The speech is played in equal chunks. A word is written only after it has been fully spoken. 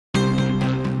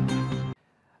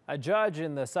A judge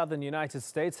in the southern United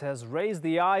States has raised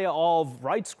the ire of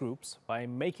rights groups by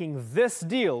making this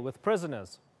deal with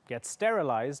prisoners: get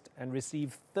sterilized and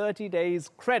receive 30 days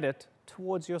credit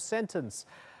towards your sentence.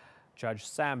 Judge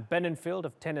Sam Benninfield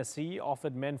of Tennessee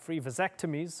offered men free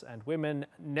vasectomies and women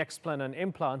Nexplanon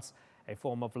implants, a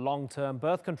form of long-term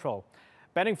birth control.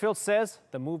 Benninfield says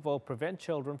the move will prevent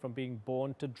children from being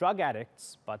born to drug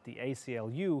addicts, but the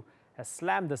ACLU has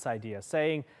slammed this idea,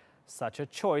 saying such a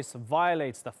choice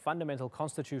violates the fundamental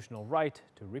constitutional right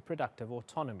to reproductive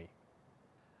autonomy.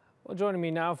 Well, joining me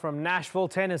now from Nashville,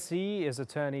 Tennessee, is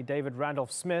attorney David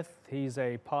Randolph-Smith. He's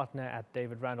a partner at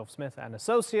David Randolph-Smith and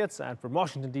Associates. And from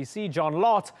Washington, D.C., John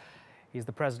Lott. He's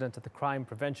the president of the Crime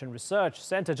Prevention Research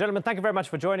Center. Gentlemen, thank you very much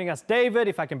for joining us. David,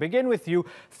 if I can begin with you,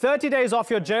 30 days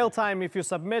off your jail time if you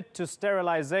submit to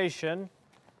sterilization. Do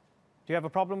you have a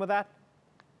problem with that?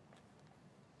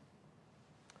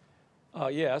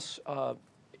 Yes.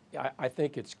 I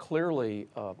think it's clearly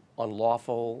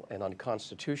unlawful and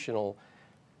unconstitutional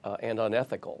and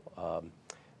unethical.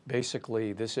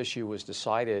 Basically, this issue was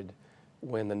decided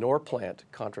when the Norplant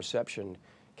contraception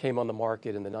came on the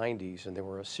market in the 90s, and there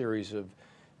were a series of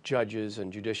judges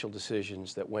and judicial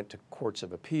decisions that went to courts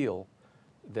of appeal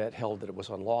that held that it was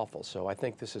unlawful. So I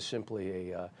think this is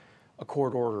simply a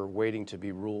court order waiting to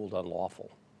be ruled unlawful.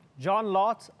 John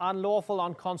Lott, unlawful,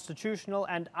 unconstitutional,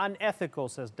 and unethical,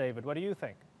 says David. What do you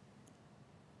think?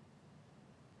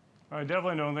 I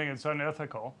definitely don't think it's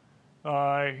unethical.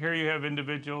 Here you have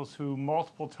individuals who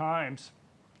multiple times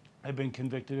have been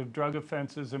convicted of drug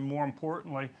offenses and, more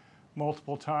importantly,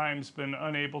 multiple times been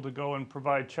unable to go and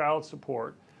provide child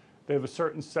support. They have a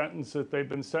certain sentence that they've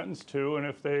been sentenced to, and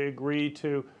if they agree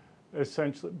to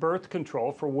essentially birth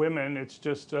control for women, it's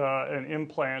just an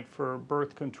implant for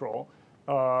birth control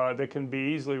that can be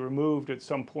easily removed at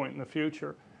some point in the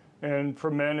future. And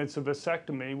for men, it's a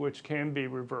vasectomy, which can be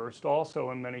reversed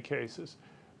also in many cases.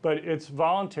 But it's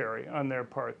voluntary on their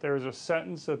part. There's a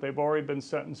sentence that they've already been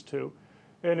sentenced to.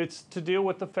 And it's to deal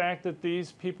with the fact that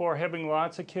these people are having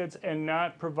lots of kids and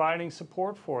not providing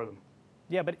support for them.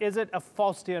 Yeah, but is it a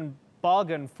Faustian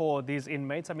bargain for these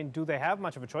inmates? I mean, do they have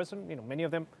much of a choice? And, many of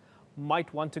them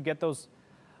might want to get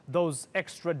those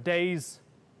extra days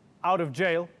out of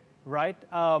jail, right?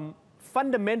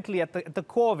 Fundamentally, at the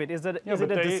core of it, is it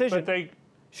a decision?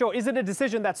 Sure, is it a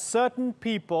decision that certain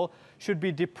people should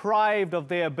be deprived of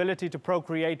their ability to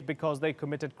procreate because they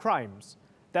committed crimes?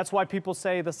 That's why people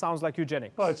say this sounds like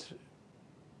eugenics. Well,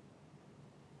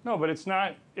 no, but it's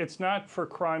not for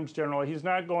crimes generally. He's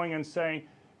not going and saying,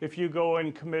 if you go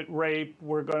and commit rape,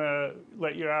 we're going to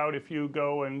let you out if you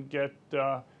go and get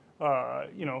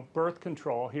birth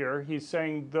control here. He's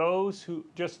saying those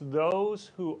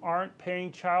who aren't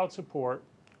paying child support,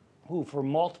 who for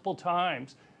multiple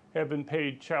times have been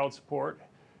paid child support,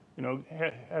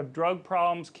 have drug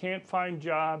problems, can't find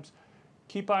jobs,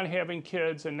 keep on having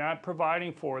kids and not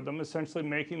providing for them, essentially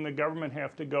making the government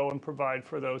have to go and provide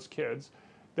for those kids,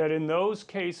 that in those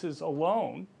cases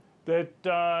alone, that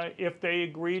if they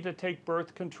agree to take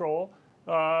birth control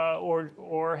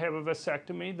or have a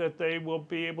vasectomy, that they will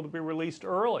be able to be released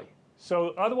early.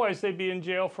 So otherwise they'd be in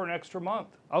jail for an extra month.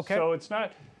 Okay. So it's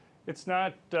not.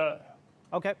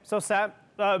 Okay. So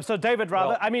so David,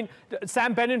 rather, Well,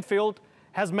 Sam Benninfield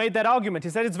has made that argument. He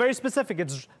said it's very specific.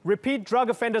 It's repeat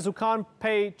drug offenders who can't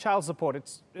pay child support.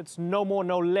 It's no more,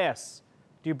 no less.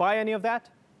 Do you buy any of that?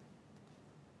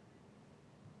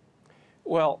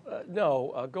 Well,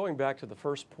 no. Going back to the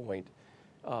first point,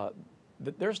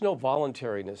 there's no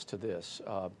voluntariness to this,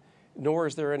 nor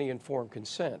is there any informed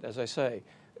consent. As I say,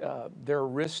 there are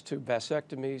risks to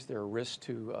vasectomies, there are risks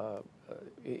to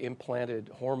implanted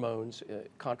hormones,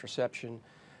 contraception,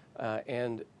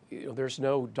 and there's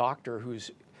no doctor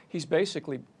he's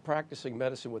basically practicing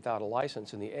medicine without a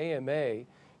license. And the AMA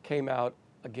came out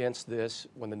against this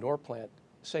when the Norplant,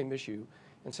 same issue,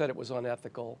 and said it was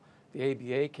unethical. The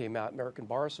ABA came out, American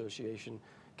Bar Association,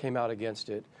 came out against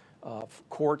it.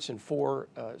 Courts in 4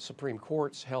 Supreme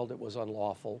Courts held it was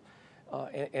unlawful.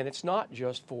 And it's not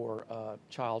just for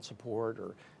child support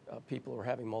or people who are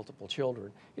having multiple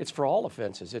children. It's for all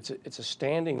offenses. It's a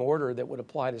standing order that would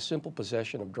apply to simple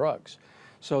possession of drugs.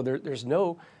 So there's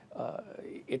no,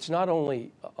 it's not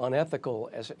only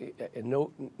unethical as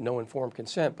no informed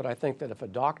consent, but I think that if a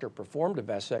doctor performed a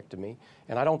vasectomy,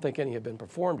 and I don't think any have been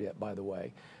performed yet, by the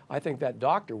way, I think that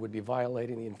doctor would be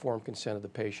violating the informed consent of the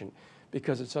patient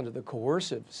because it's under the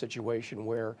coercive situation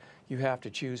where you have to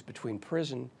choose between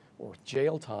prison or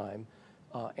jail time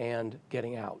and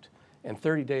getting out. And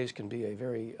 30 days can be a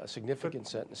very significant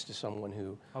sentence to someone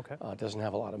who doesn't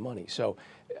have a lot of money. So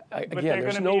again,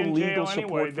 there's no legal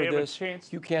support for this.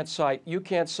 You cannot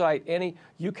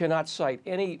cite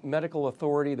any medical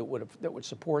authority that would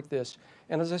support this.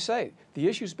 And as I say, the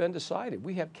issue's been decided.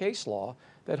 We have case law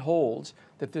that holds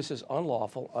that this is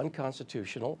unlawful,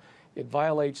 unconstitutional. It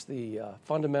violates the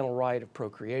fundamental right of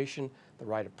procreation, the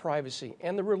right of privacy,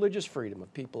 and the religious freedom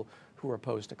of people who are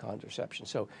opposed to contraception.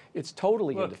 So it's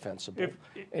totally indefensible.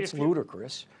 It's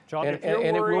ludicrous, John,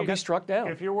 and it will be struck down.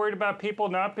 If you're worried about people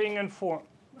not being informed,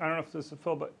 I don't know if this is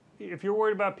Phil, but if you're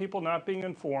worried about people not being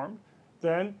informed,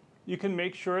 then you can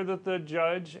make sure that the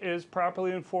judge is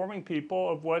properly informing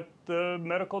people of what the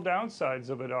medical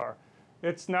downsides of it are.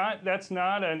 That's not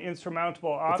an insurmountable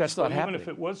obstacle, even if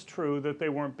it was true that they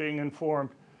weren't being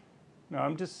informed. Now,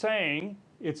 I'm just saying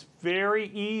it's very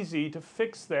easy to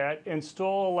fix that and still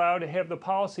allow to have the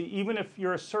policy, even if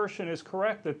your assertion is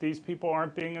correct that these people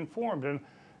aren't being informed. And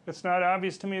it's not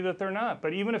obvious to me that they're not.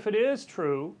 But even if it is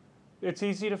true, it's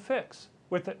easy to fix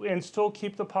and still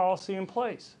keep the policy in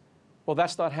place. Well,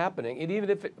 that's not happening. And even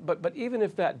if but even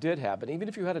if that did happen, even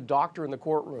if you had a doctor in the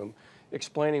courtroom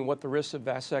explaining what the risk of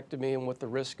vasectomy and what the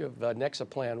risk of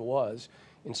Nexaplan was,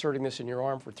 inserting this in your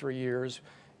arm for 3 years,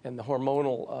 and the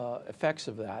hormonal effects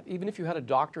of that, even if you had a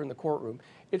doctor in the courtroom,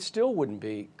 it still wouldn't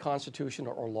be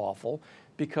constitutional or lawful,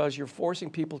 because you're forcing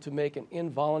people to make an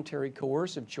involuntary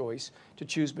coercive choice to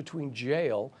choose between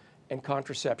jail and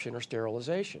contraception or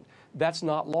sterilization. That's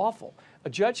not lawful. A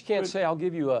judge can't say, I'll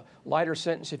give you a lighter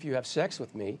sentence if you have sex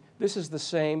with me. This is the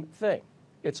same thing.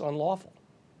 It's unlawful.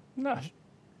 No.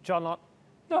 John Lott?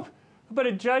 No, but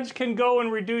a judge can go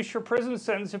and reduce your prison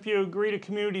sentence if you agree to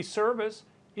community service.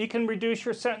 He can reduce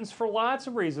your sentence for lots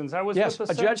of reasons. I was yes, with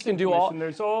the a judge can do all.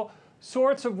 There's all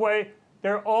sorts of ways.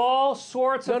 There are all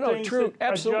sorts of things true,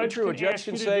 that absolutely a judge true. can a judge ask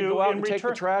can you say, to do go out in and take return.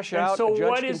 the trash and out. so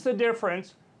what is the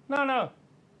difference? No.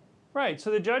 Right. So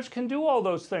the judge can do all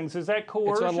those things. Is that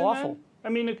coercion? It's unlawful. Then? I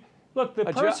mean, look, the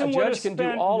person a would have judge can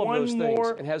spent do all of one those more.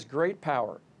 things and has great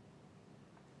power.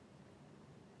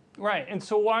 Right. And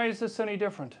so why is this any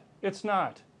different? It's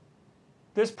not.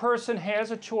 This person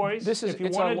has a choice. This is, if you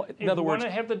want to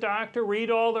have the doctor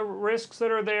read all the risks that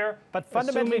are there. But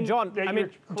fundamentally, John, I mean,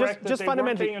 just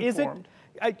fundamentally, is it?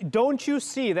 Don't you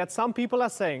see that some people are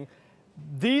saying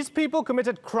these people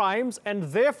committed crimes and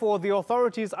therefore the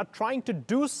authorities are trying to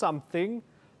do something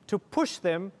to push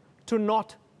them to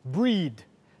not breed?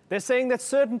 They're saying that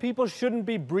certain people shouldn't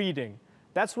be breeding.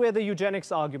 That's where the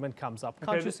eugenics argument comes up.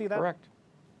 Can't you see that? Correct.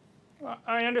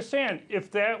 I understand if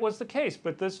that was the case,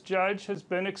 but this judge has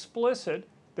been explicit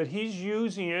that he's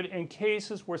using it in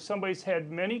cases where somebody's had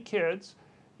many kids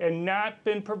and not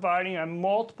been providing on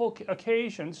multiple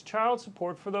occasions child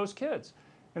support for those kids.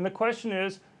 And the question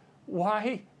is,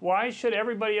 why should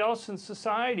everybody else in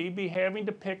society be having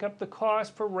to pick up the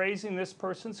cost for raising this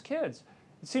person's kids?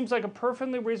 It seems like a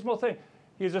perfectly reasonable thing.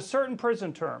 He has a certain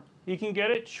prison term. He can get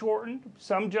it shortened.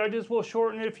 Some judges will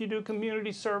shorten it if you do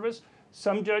community service.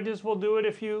 Some judges will do it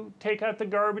if you take out the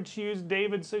garbage, to use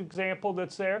David's example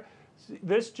that's there.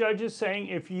 This judge is saying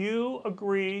if you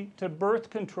agree to birth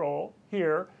control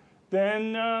here,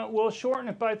 then we'll shorten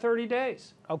it by 30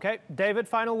 days. Okay, David,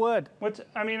 final word.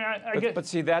 I guess. But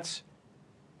see, that's...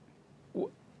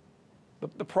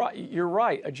 You're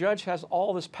right. A judge has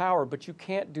all this power, but you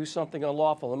can't do something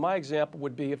unlawful. And my example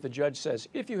would be if the judge says,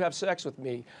 if you have sex with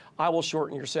me, I will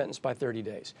shorten your sentence by 30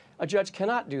 days. A judge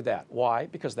cannot do that. Why?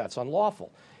 Because that's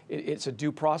unlawful. It's a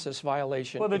due process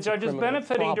violation. Well, the judge is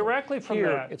benefiting directly from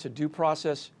that. It's a due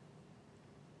process.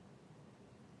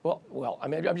 Well, I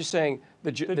mean, I'm just saying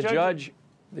the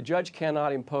judge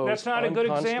cannot impose. That's not a good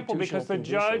example because the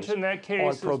judge in that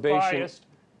case is biased.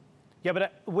 Yeah,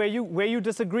 but where you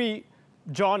disagree,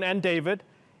 John and David,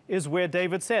 is where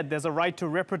David said there's a right to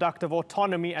reproductive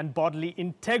autonomy and bodily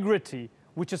integrity,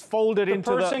 which is folded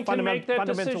into the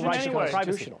fundamental right to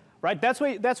privacy. Right? That's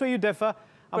where you differ.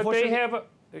 Unfortunately,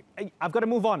 I've got to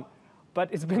move on. But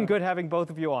it's been good having both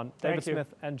of you on, David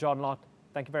Smith and John Lott.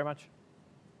 Thank you very much.